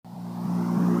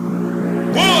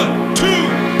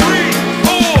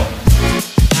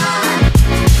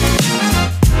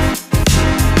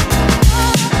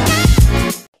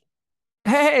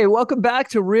Hey, welcome back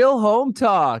to Real Home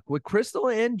Talk with Crystal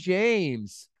and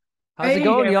James. How's it Hey,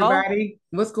 going, y'all? everybody.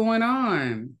 What's going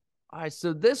on? All right,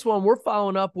 so this one we're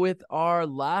following up with our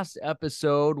last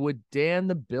episode with Dan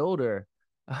the Builder,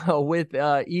 with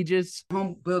Aegis.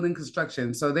 Home building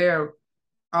construction. So they're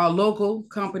our local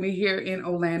company here in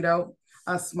Orlando,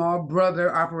 a small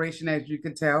brother operation, as you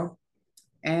could tell,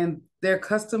 and they're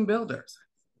custom builders.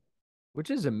 Which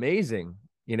is amazing,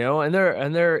 and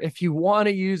they're if you want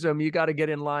to use them, you got to get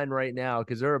in line right now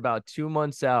because they're about 2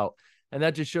 months out, and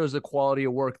that just shows the quality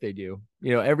of work they do.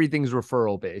 Everything's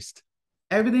referral based.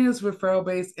 Everything is referral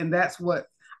based, and that's what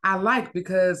I like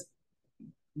because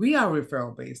we are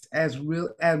referral based as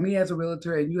me as a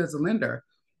realtor and you as a lender.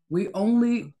 We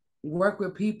only work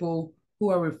with people who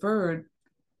are referred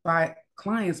by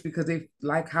clients because they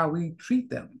like how we treat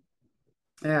them.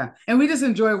 Yeah. And we just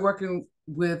enjoy working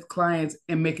with clients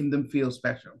and making them feel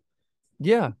special.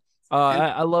 Yeah. And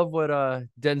I love what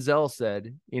Denzel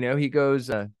said. He goes,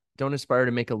 don't aspire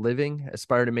to make a living,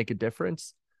 aspire to make a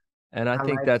difference. And I I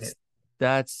think like it.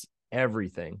 that's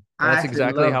everything. I That's actually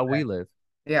exactly love how we that. live.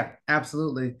 Yeah,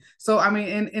 absolutely. So I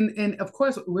mean, and of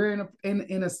course we're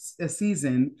in a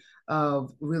season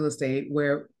of real estate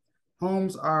where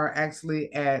homes are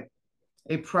actually at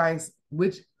a price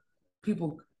which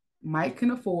people might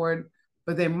can afford,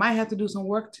 but they might have to do some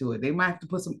work to it. They might have to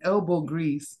put some elbow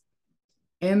grease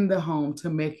in the home to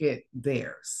make it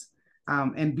theirs,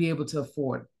 and be able to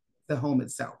afford the home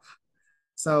itself.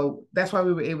 So that's why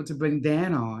we were able to bring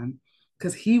Dan on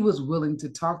because he was willing to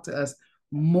talk to us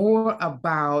more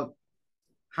about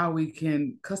how we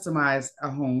can customize a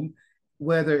home,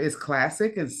 whether it's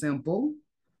classic and simple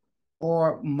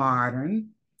or modern,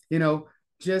 you know,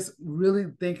 just really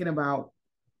thinking about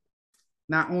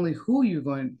not only who you're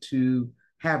going to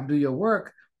have do your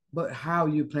work, but how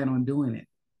you plan on doing it.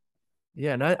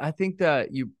 Yeah. And I think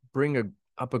that you bring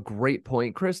up a great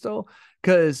point, Crystal,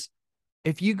 because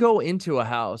if you go into a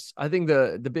house, I think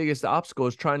the biggest obstacle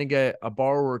is trying to get a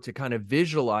borrower to kind of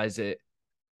visualize it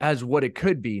as what it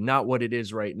could be, not what it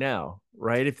is right now,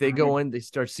 right? If they Right. go in, they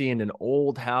start seeing an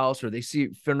old house or they see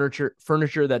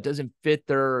furniture that doesn't fit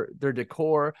their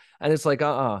decor, and it's like,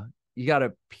 you got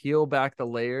to peel back the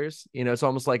layers. It's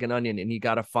almost like an onion, and you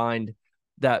got to find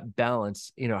that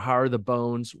balance. How are the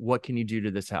bones? What can you do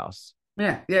to this house?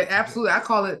 Yeah, yeah, absolutely. I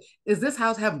call it, is this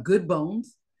house have good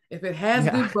bones? If it has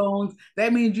Yeah. good bones,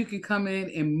 that means you can come in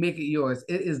and make it yours.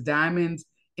 It is diamonds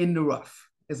in the rough.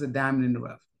 It's a diamond in the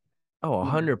rough. Oh,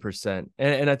 Yeah. 100%.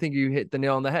 And I think you hit the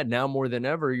nail on the head. Now more than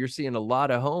ever, you're seeing a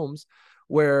lot of homes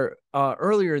where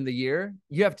earlier in the year,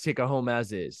 you have to take a home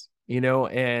as is,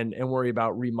 and worry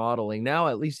about remodeling. Now,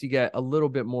 at least you get a little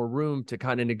bit more room to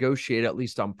kind of negotiate, at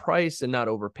least on price, and not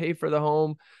overpay for the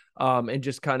home, and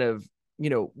just kind of,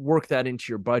 work that into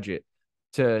your budget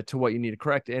to what you need to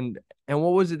correct. And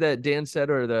what was it that Dan said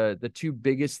are the two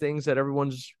biggest things that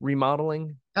everyone's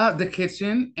remodeling? The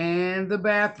kitchen and the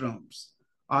bathrooms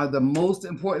are the most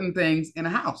important things in a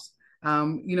house.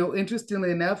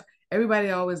 Interestingly enough, everybody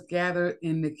always gather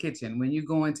in the kitchen when you're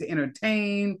going to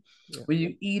entertain, Yeah. when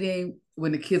you're eating,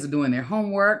 when the kids are doing their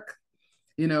homework.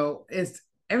 It's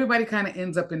everybody kind of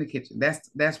ends up in the kitchen.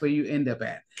 That's where you end up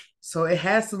at. So it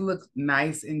has to look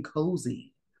nice and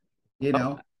cozy, you Oh,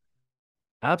 know.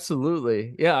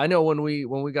 absolutely. Yeah, I know when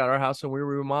we got our house and we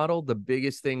remodeled, the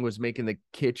biggest thing was making the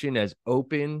kitchen as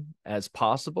open as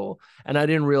possible. And I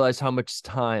didn't realize how much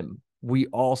time we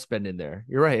all spend in there.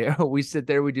 You're right. We sit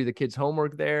there, we do the kids'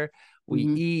 homework there, we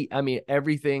Mhm. eat. I mean,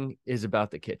 everything is about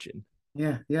the kitchen.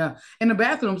 Yeah, yeah. And the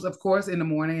bathrooms, of course, in the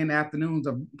morning and afternoons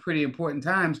are pretty important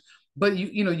times. But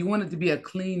you want it to be a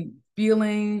clean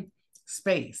feeling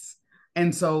space.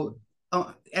 And so,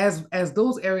 as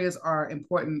those areas are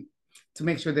important to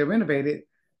make sure they're renovated,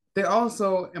 they're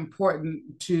also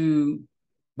important to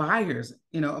buyers.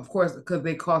 Of course, because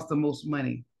they cost the most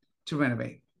money to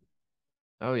renovate.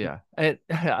 Oh yeah. And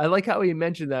I like how he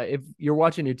mentioned that if you're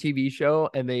watching a TV show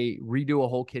and they redo a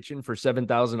whole kitchen for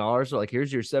 $7,000, so like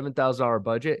here's your $7,000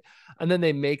 budget, and then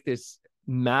they make this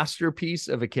masterpiece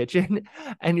of a kitchen,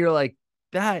 and you're like,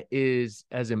 that is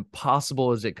as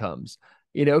impossible as it comes.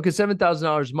 Because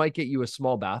 $7,000 might get you a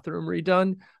small bathroom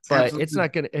redone, but it's Absolutely.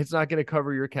 not gonna it's not gonna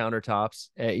cover your countertops.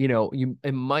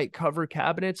 It might cover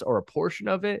cabinets or a portion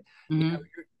of it. Hmm.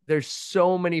 There's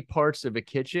so many parts of a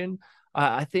kitchen.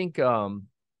 I think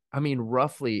I mean,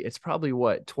 roughly, it's probably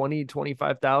what,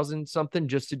 25,000 something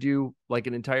just to do like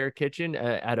an entire kitchen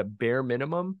at a bare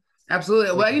minimum. Absolutely.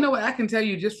 Like, Well, you know what? I can tell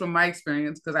you just from my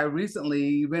experience, because I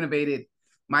recently renovated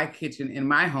my kitchen in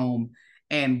my home.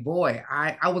 And boy,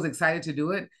 I was excited to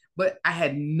do it, but I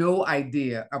had no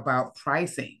idea about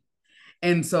pricing.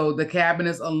 And so the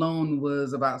cabinets alone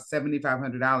was about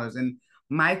 $7,500. And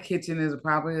my kitchen is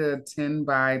probably a 10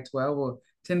 by 12 or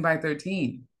 10 by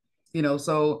 13.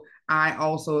 So I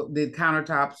also did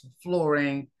countertops,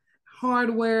 flooring,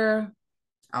 hardware,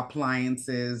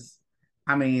 appliances.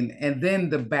 I mean, and then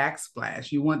the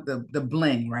backsplash. You want the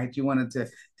bling, right? You wanted to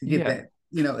get Yeah.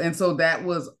 that. And so that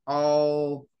was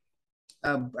all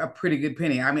a pretty good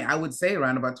penny. I mean, I would say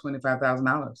around about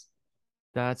 $25,000.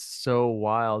 That's so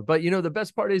wild. But the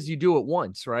best part is you do it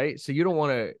once, right? So you don't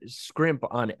want to scrimp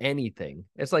on anything.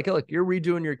 It's like, look, you're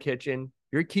redoing your kitchen,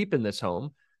 you're keeping this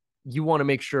home. You want to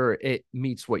make sure it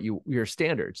meets your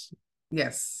standards.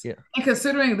 Yes. Yeah. And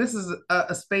considering this is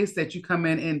a space that you come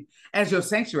in as your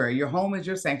sanctuary, your home is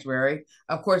your sanctuary.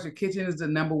 Of course, your kitchen is the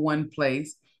number one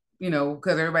place,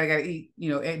 because everybody got to eat,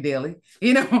 daily,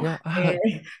 Yeah.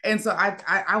 and so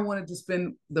I wanted to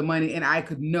spend the money, and I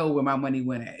could know where my money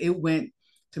went at. It went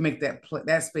to make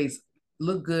that space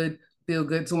look good, feel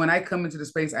good. So when I come into the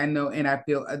space, I know and I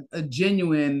feel a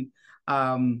genuine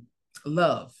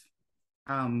love,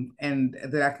 and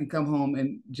that I can come home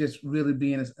and just really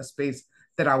be in a space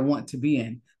that I want to be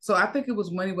in. So I think it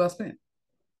was money well spent.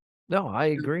 No, I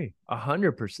agree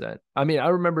 100%. I mean, I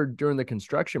remember during the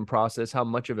construction process how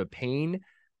much of a pain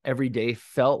every day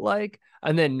felt like.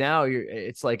 And then now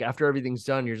it's like after everything's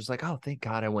done, you're just like, oh, thank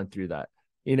God I went through that,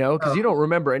 because you Oh, don't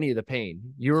remember any of the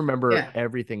pain. You remember yeah,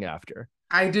 everything after.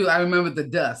 I do. I remember the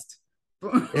dust.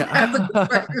 Yeah.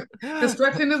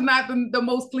 Construction is not the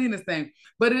most cleanest thing,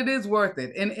 but it is worth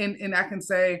it. And I can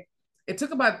say it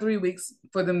took about 3 weeks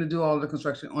for them to do all the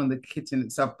construction on the kitchen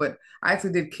itself. But I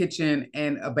actually did kitchen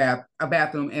and a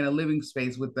bathroom and a living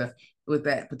space with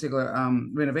that particular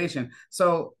renovation.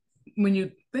 So when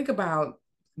you think about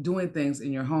doing things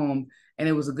in your home, and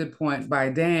it was a good point by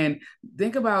Dan,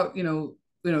 think about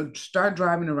start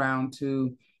driving around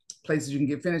to places you can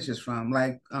get finishes from,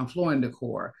 like flooring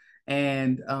decor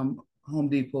and Home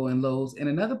Depot and Lowe's. And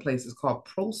another place is called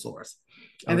ProSource.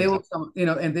 Oh And they yeah. will come,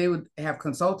 and they would have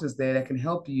consultants there that can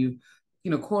help you,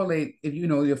 correlate if you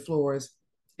know your floors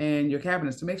and your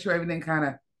cabinets to make sure everything kind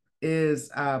of is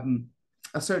a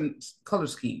certain color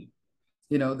scheme.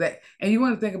 And you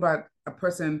want to think about a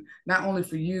person not only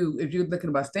for you, if you're looking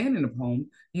about staying in a home,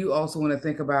 you also want to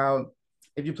think about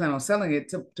if you plan on selling it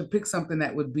to pick something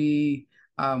that would be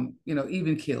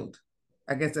even killed.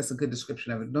 I guess that's a good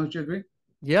description of it. Don't you agree?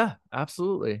 Yeah,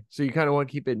 absolutely. So you kind of want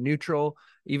to keep it neutral,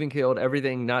 even killed,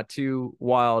 everything not too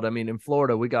wild. I mean, in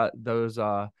Florida, we got those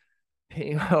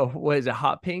pink, oh, what is it,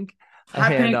 hot pink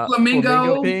Hot and pink, flamingo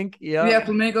flamingo. pink. Yeah. Yeah,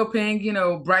 flamingo pink,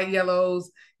 bright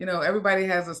yellows. Everybody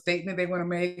has a statement they want to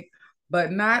make,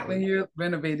 but not when you're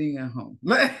renovating a home.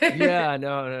 Yeah,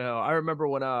 no. I remember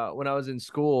when I was in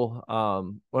school,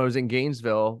 when I was in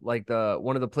Gainesville, like the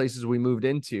one of the places we moved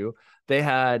into, they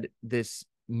had this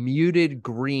muted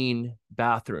green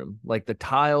bathroom, like the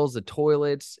tiles, the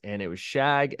toilets, and it was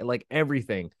shag, like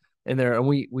everything in there. And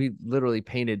we literally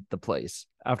painted the place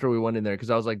after we went in there because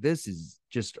I was like, this is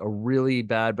just a really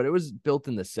bad, but it was built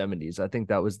in the 70s. I think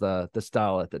that was the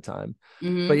style at the time. But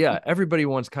hmm yeah, everybody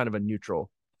wants kind of a neutral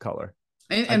color.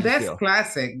 I and just that's feel.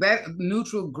 classic. That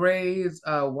neutral grays,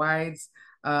 whites,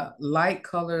 light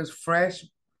colors, fresh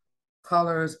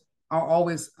colors are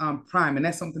always prime. And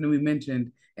that's something that we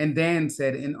mentioned. And Dan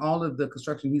said in all of the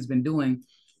construction he's been doing,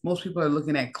 most people are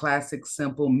looking at classic,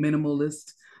 simple,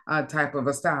 minimalist type of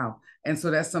a style. And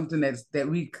so that's something that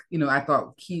we, I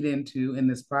thought keyed into in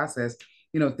this process.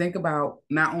 Think about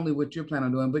not only what you're planning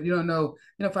on doing, but you don't know,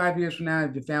 5 years from now,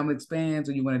 if your family expands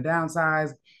or you want to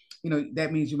downsize,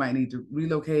 that means you might need to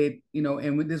relocate,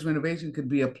 and with this renovation could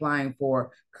be applying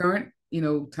for current,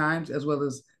 times as well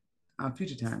as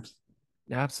future times.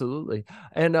 Absolutely.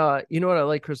 And you know what I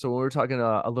like, Crystal, when we were talking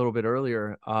a little bit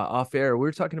earlier off air, we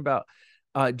were talking about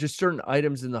just certain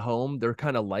items in the home, their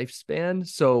kind of lifespan.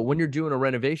 So when you're doing a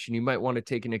renovation, you might want to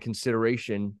take into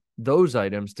consideration those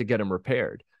items to get them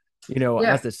repaired, at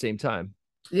Yes. the same time.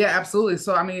 Yeah, absolutely.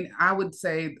 So, I mean, I would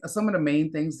say some of the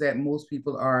main things that most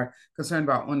people are concerned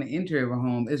about on the interior of a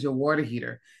home is your water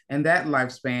heater. And that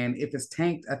lifespan, if it's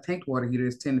a tanked water heater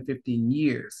is 10 to 15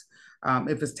 years.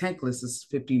 If it's tankless, it's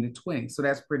 15 to 20. So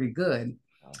that's pretty good.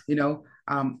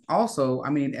 Also, I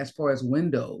mean, as far as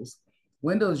windows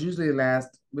usually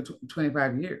last between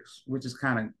 25 years, which is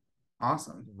kind of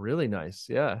awesome. Really nice.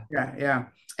 Yeah. Yeah, yeah.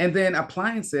 And then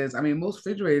appliances, I mean, most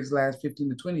refrigerators last 15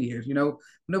 to 20 years.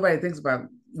 Nobody thinks about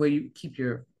where you keep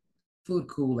your food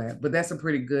cool at, but that's a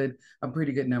pretty good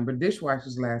number.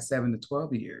 Dishwashers last 7 to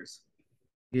 12 years,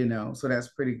 so that's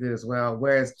pretty good as well.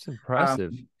 Whereas, It's um,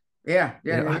 impressive. yeah,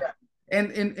 yeah, yeah, Yeah.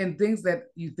 yeah. And things that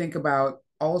you think about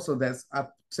also that's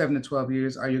up 7 to 12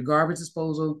 years are your garbage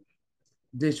disposal,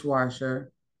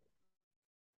 dishwasher,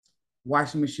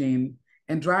 washing machine,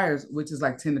 and dryers, which is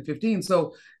like 10 to 15.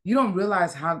 So you don't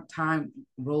realize how time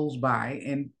rolls by,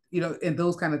 and and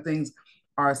those kind of things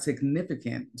are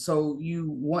significant. So you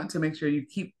want to make sure you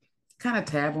keep kind of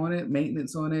tab on it,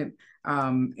 maintenance on it,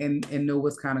 and know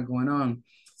what's kind of going on.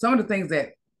 Some of the things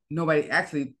that nobody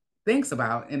actually thinks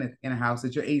about in a house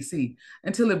is your AC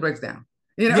until it breaks down.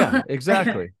 You Yeah, know,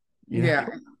 exactly. Yeah. yeah,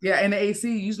 yeah, and the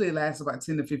AC usually lasts about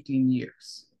 10 to 15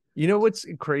 years. You know what's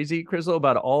crazy, Crystal,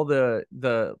 about all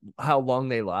the how long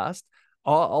they last?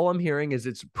 All I'm hearing is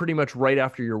it's pretty much right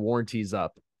after your warranty's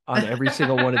up on every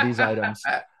single one of these items.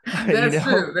 You That's know?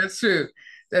 true. That's true.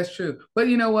 That's true. But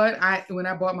you know what? When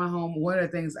I bought my home, one of the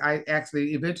things I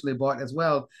actually eventually bought as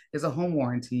well is a home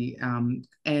warranty.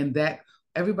 And that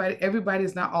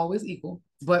everybody's not always equal,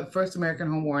 but First American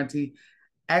Home Warranty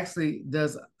actually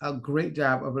does a great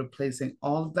job of replacing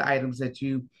all of the items that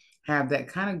you have that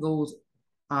kind of goes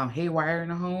haywire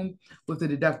in a home with the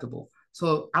deductible.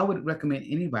 So I would recommend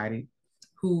anybody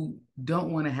who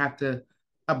don't want to have to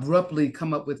abruptly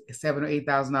come up with $7,000 or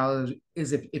 $8,000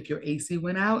 is if your AC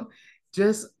went out,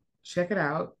 just check it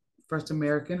out. First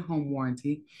American Home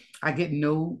Warranty. I get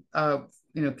no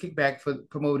kickback for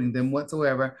promoting them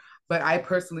whatsoever, but I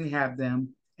personally have them.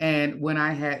 And when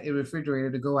I had a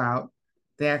refrigerator to go out,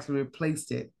 they actually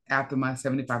replaced it after my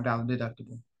 $75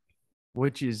 deductible.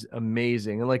 Which is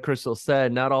amazing. And like Crystal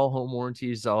said, not all home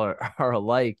warranties are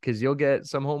alike, because you'll get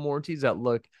some home warranties that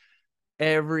look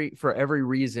for every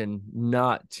reason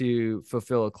not to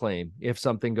fulfill a claim if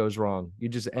something goes wrong. You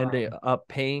just end Right. up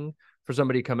paying for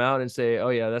somebody to come out and say, oh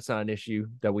yeah, that's not an issue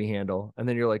that we handle. And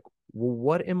then you're like, well,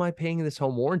 what am I paying this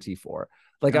home warranty for?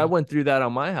 Like, I Oh. went through that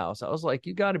on my house. I was like,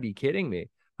 you got to be kidding me.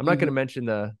 I'm not going to Mhm. mention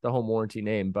the home warranty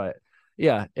name, but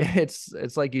yeah,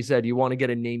 it's like you said, you want to get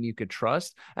a name you could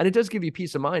trust, and it does give you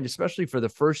peace of mind, especially for the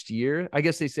first year. I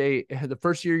guess they say the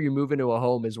first year you move into a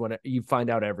home is when you find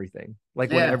out everything,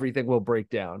 like when Yeah, everything will break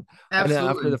down. And then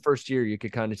after the absolutely. first year, you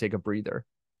could kind of take a breather.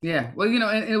 Yeah. Well,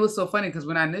 and it was so funny because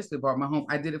when I initially bought my home,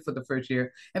 I did it for the first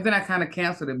year and then I kind of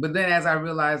canceled it. But then as I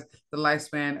realized the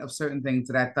lifespan of certain things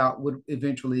that I thought would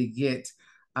eventually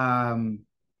um,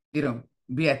 you know,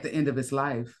 be at the end of its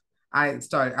life, I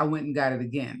went and got it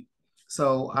again.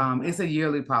 So it's a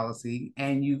yearly policy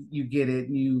and you get it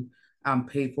and you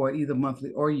pay for it either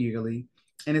monthly or yearly.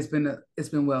 And it's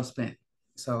been well spent.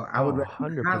 So I would Oh,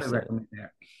 highly 100%. recommend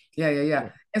that. Yeah, yeah, yeah. Yeah.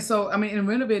 And so, I mean, in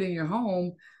renovating your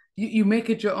home, you make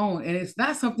it your own and it's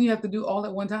not something you have to do all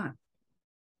at one time.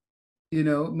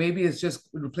 Maybe it's just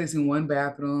replacing one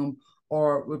bathroom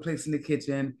or replacing the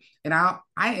kitchen, and I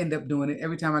end up doing it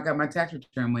every time I got my tax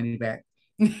return money back.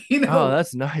 you Oh, know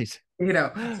that's nice. so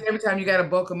every time you got a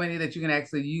bulk of money that you can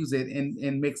actually use it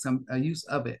and make some use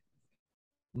of it.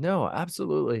 No,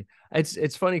 absolutely.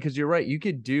 It's funny because you're right. You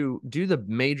could do the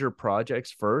major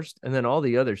projects first, and then all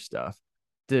the other stuff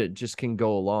that just can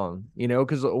go along.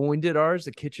 Because when we did ours,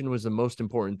 the kitchen was the most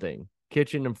important thing.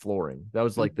 Kitchen and flooring. That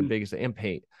was like the Mhm. biggest, and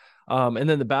paint. And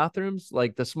then the bathrooms,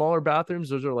 like the smaller bathrooms,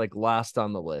 those are like last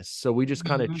on the list. So we just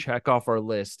kind of Mhm. check off our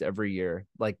list every year,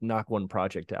 like knock one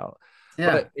project out.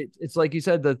 Yeah. But it's like you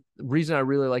said, the reason I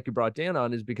really like you brought Dan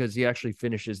on is because he actually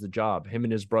finishes the job. Him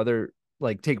and his brother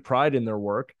like take pride in their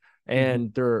work, Mhm.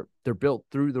 and they're built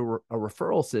through a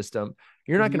referral system.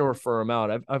 You're not going to Mhm. refer them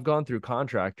out. I've gone through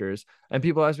contractors, and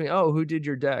people ask me, oh, who did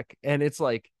your deck? And it's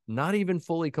like not even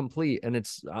fully complete, and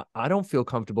I don't feel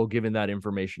comfortable giving that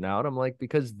information out. I'm like,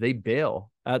 because they bail.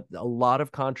 At a lot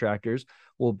of contractors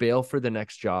will bail for the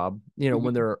next job, when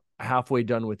Mhm. they're halfway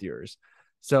done with yours.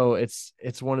 So it's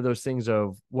one of those things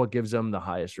of what gives them the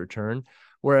highest return.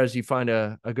 Whereas you find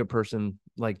a good person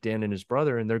like Dan and his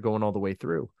brother, and they're going all the way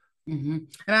through. Mhm.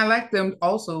 And I like them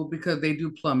also because they do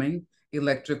plumbing,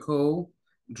 electrical,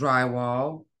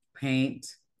 drywall, paint,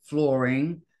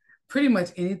 flooring, pretty much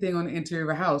anything on the interior of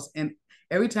a house. And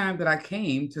every time that I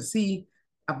came to see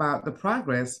about the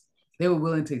progress, they were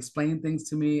willing to explain things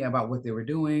to me about what they were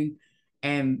doing.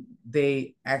 And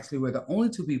they actually were the only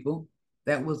two people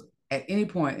that was at any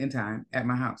point in time at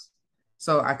my house.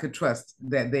 So I could trust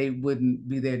that they wouldn't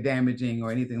be there damaging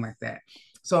or anything like that.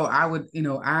 So I would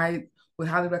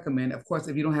highly recommend, of course,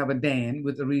 if you don't have a Dan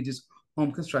with the Regis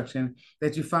Home Construction,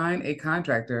 that you find a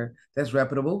contractor that's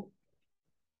reputable,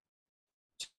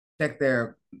 check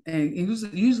their, and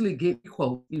usually get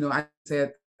quote. I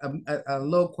said a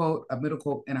low quote, a middle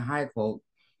quote, and a high quote,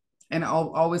 and I'll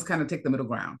always kind of take the middle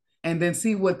ground, and then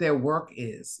see what their work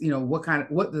is.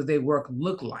 What does their work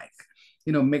look like?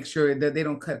 Make sure that they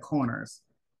don't cut corners,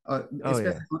 Oh yeah.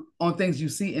 especially on things you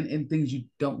see and things you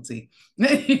don't see.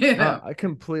 you know. I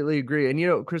completely agree.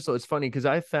 And Crystal, it's funny because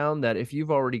I found that if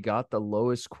you've already got the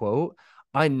lowest quote,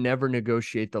 I never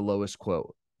negotiate the lowest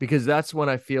quote because that's when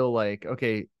I feel like,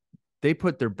 okay, they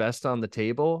put their best on the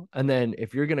table. And then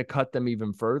if you're going to cut them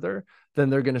even further, then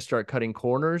they're going to start cutting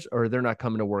corners or they're not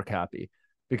coming to work happy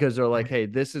because they're like, hey,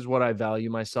 this is what I value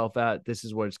myself at. This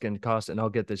is what it's going to cost. And I'll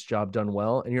get this job done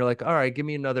well. And you're like, all right, give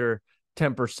me another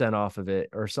 10% off of it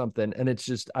or something. And it's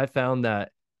just, I found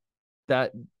that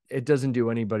it doesn't do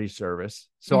anybody service.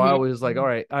 So I was like, all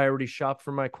right, I already shopped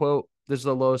for my quote. This is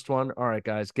the lowest one. All right,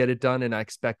 guys, get it done. And I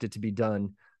expect it to be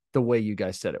done the way you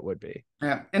guys said it would be.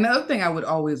 Yeah. And the other thing I would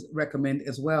always recommend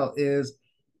as well is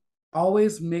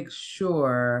always make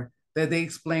sure that they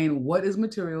explain what is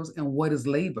materials and what is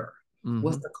labor.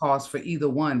 What's Mm-hmm. the cost for either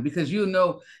one? Because you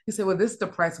say, well, this is the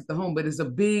price of the home, but it's a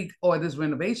big, or this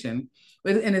renovation,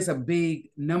 and it's a big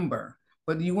number.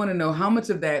 But you want to know how much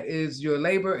of that is your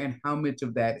labor and how much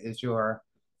of that is your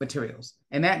materials.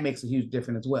 And that makes a huge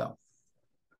difference as well.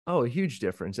 Oh, a huge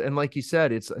difference. And like you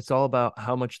said, it's all about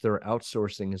how much they're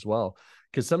outsourcing as well.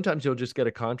 Because sometimes you'll just get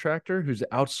a contractor who's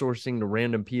outsourcing to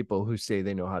random people who say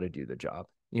they know how to do the job,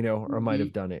 or might have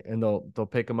Mhm. done it. And they'll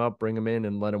pick them up, bring them in,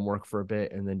 and let them work for a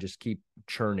bit, and then just keep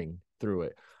churning through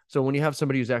it. So when you have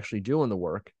somebody who's actually doing the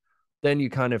work, then you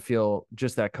kind of feel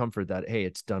just that comfort that hey,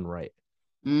 it's done right.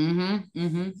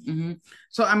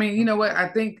 So I mean, you know what? I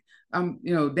think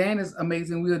Dan is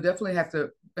amazing. We'll definitely have to,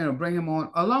 bring him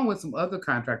on along with some other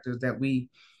contractors that we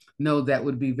know that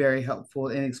would be very helpful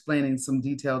in explaining some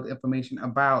detailed information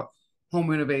about home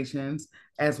renovations,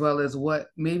 as well as what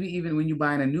maybe even when you're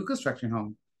buying a new construction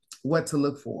home, what to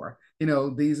look for.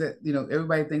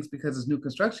 Everybody thinks because it's new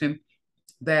construction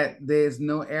that there's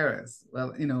no errors.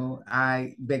 Well,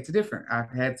 I beg to differ.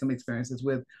 I've had some experiences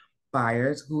with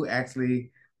buyers who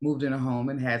actually moved in a home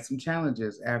and had some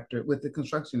challenges after with the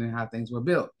construction and how things were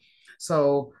built.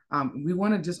 So we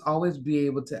want to just always be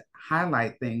able to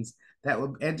highlight things that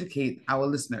will educate our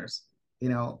listeners,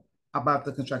 about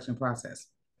the construction process.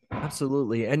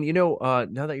 Absolutely. And now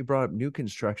that you brought up new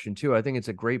construction too, I think it's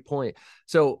a great point.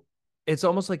 So it's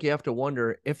almost like you have to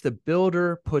wonder if the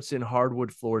builder puts in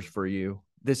hardwood floors for you,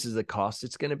 this is the cost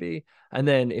it's going to be. And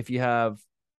then if you have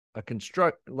a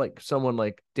construct like someone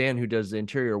like Dan who does the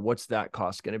interior, what's that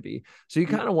cost going to be? So you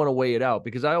kind of want to weigh it out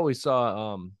because I always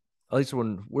saw at least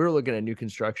when we were looking at new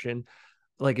construction,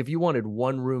 like if you wanted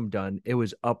one room done, it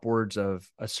was upwards of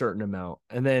a certain amount.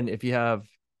 And then if you have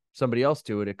somebody else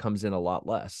do it, it comes in a lot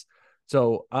less.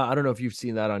 So I don't know if you've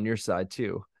seen that on your side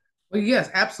too. Well, yes,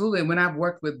 absolutely. When I've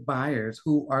worked with buyers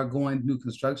who are going new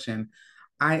construction,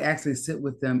 I actually sit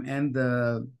with them and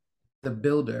the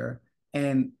builder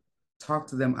and talk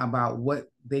to them about what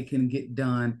they can get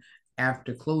done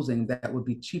after closing that would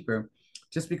be cheaper,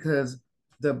 just because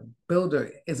the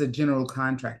builder is a general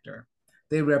contractor.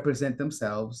 They represent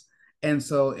themselves. And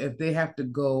so if they have to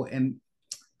go and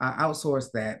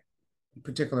outsource that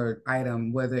particular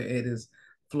item, whether it is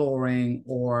flooring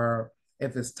or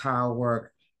if it's tile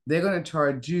work, they're going to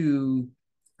charge you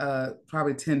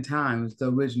probably 10 times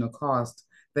the original cost.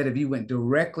 That if you went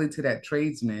directly to that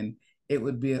tradesman, it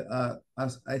would be a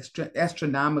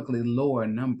astronomically lower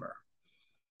number.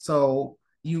 So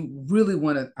you really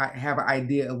want to have an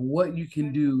idea of what you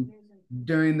can do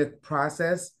during the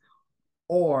process,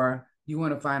 or you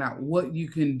want to find out what you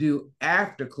can do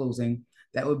after closing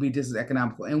that would be just as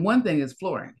economical. And one thing is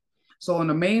flooring. So on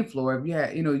the main floor, if you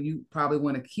had, you probably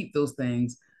want to keep those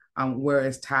things where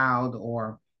it's tiled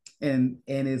or and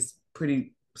it's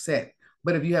pretty set.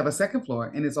 But if you have a second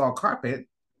floor and it's all carpet,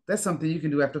 that's something you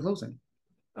can do after closing.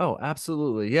 Oh,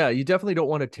 absolutely. Yeah, you definitely don't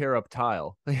want to tear up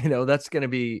tile. That's going to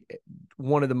be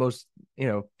one of the most,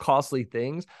 costly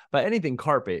things, but anything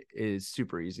carpet is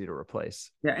super easy to replace.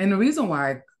 Yeah, and the reason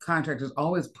why contractors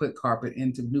always put carpet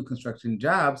into new construction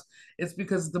jobs is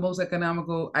because it's the most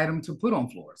economical item to put on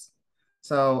floors.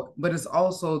 So, but it's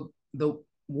also the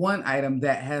one item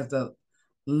that has the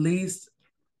least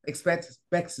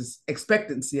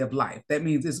expectancy of life. That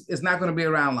means it's not going to be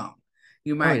around long.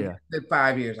 You Oh might yeah. get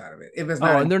 5 years out of it if it's Oh,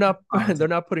 not and in they're not they're quality.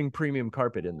 not putting premium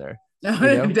carpet in there, you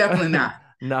know? Definitely not.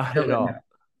 Not at Definitely not. all.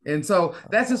 And so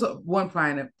that's just one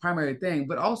primary thing,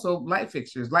 but also light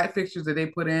fixtures. Light fixtures that they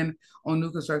put in on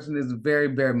new construction is very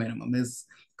bare minimum. It's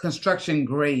construction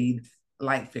grade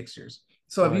light fixtures.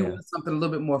 So if Oh you yeah. want something a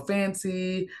little bit more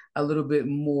fancy, a little bit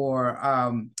more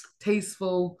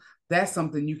tasteful, that's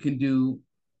something you can do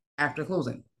after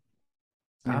closing.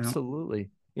 You know. Absolutely.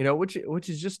 Which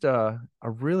is just a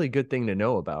really good thing to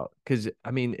know about because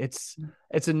I mean it's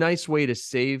a nice way to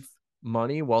save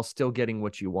money while still getting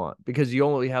what you want because you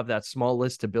only have that small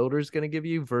list of builders going to give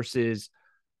you versus,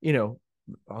 you know,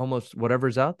 almost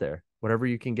whatever's out there, whatever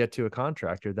you can get to a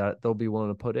contractor that they'll be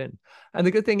willing to put in. And the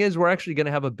good thing is we're actually going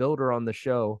to have a builder on the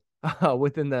show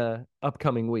within the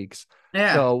upcoming weeks.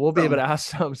 Yeah. So we'll be able So to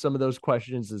ask some of those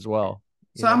questions as well.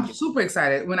 You so know, I'm super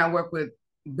excited when I work with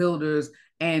builders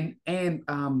and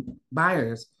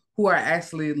buyers who are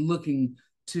actually looking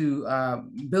to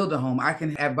build a home. I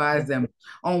can advise yeah. them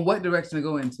on what direction to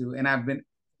go into, and I've been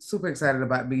super excited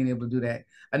about being able to do that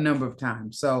a number of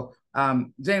times. So,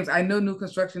 James, I know new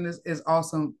construction is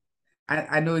awesome.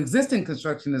 I know existing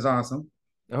construction is awesome,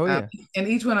 Oh uh, yeah. and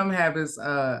each one of them have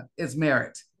its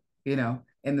merit,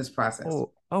 in this process.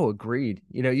 Oh, agreed.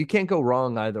 You know, you can't go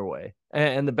wrong either way.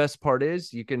 And the best part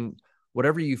is you can,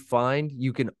 whatever you find,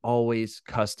 you can always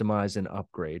customize and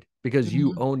upgrade because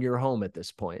you Mhm. own your home at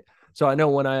this point. So I know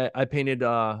when I painted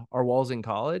our walls in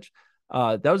college,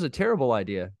 that was a terrible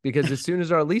idea because as soon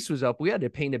as our lease was up, we had to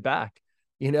paint it back,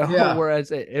 you know, Yeah,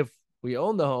 whereas if we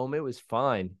owned the home, it was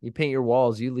fine. You paint your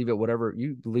walls, you leave it whatever,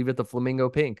 you leave it the flamingo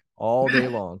pink all day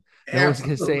long. No one's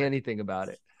going to say absolutely, anything about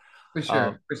it. for Um,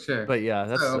 sure, for sure. but yeah,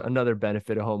 that's So another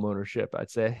benefit of home ownership, I'd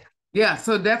say. yeah,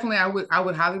 so definitely I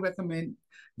would highly recommend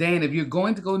Dan if you're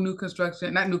going to go new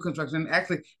construction, not new construction,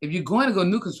 actually if you're going to go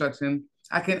new construction,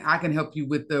 I can help you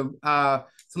with the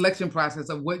selection process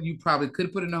of what you probably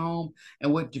could put in a home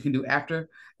and what you can do after.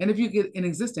 And if you get an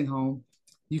existing home,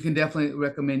 you can definitely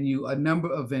recommend you a number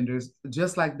of vendors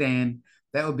just like Dan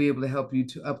that will be able to help you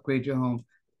to upgrade your home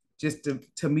just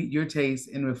to meet your taste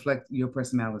and reflect your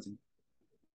personality.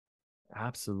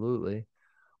 Absolutely.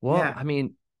 Well, Yeah. I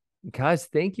mean, guys,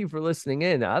 thank you for listening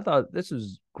in. I thought this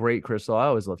was great, Crystal. I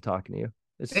always love talking to you.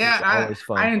 This is Yeah, always I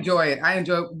fun. enjoy it. I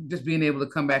enjoy just being able to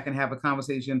come back and have a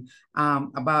conversation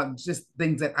about just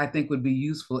things that I think would be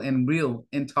useful and real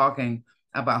in talking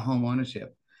about home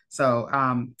ownership. So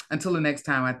until the next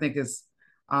time, I think it's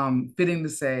fitting to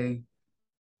say,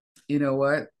 you know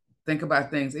what, think about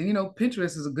things. And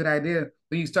Pinterest is a good idea.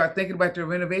 When you start thinking about your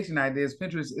renovation ideas,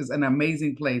 Pinterest is an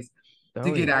amazing place to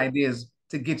Oh get yeah. ideas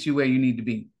to get you where you need to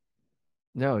be.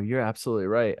 No, you're absolutely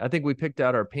right. I think we picked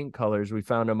out our paint colors. We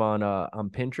found them on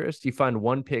Pinterest. You find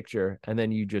one picture and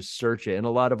then you just search it, and a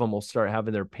lot of them will start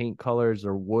having their paint colors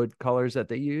or wood colors that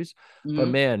they use. But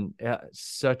Mm-hmm. man, yeah,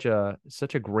 such a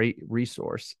great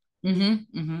resource.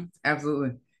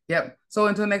 Absolutely. Yep. So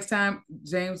until next time,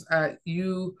 James,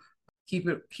 you keep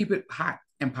it hot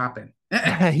and popping.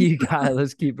 All You got it.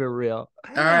 Let's keep it real.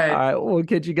 All right. right, we'll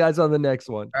catch you guys on the next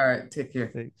one. All right. Take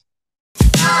care. Thanks.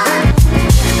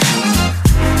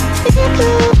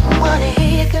 Wanna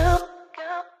hear you go?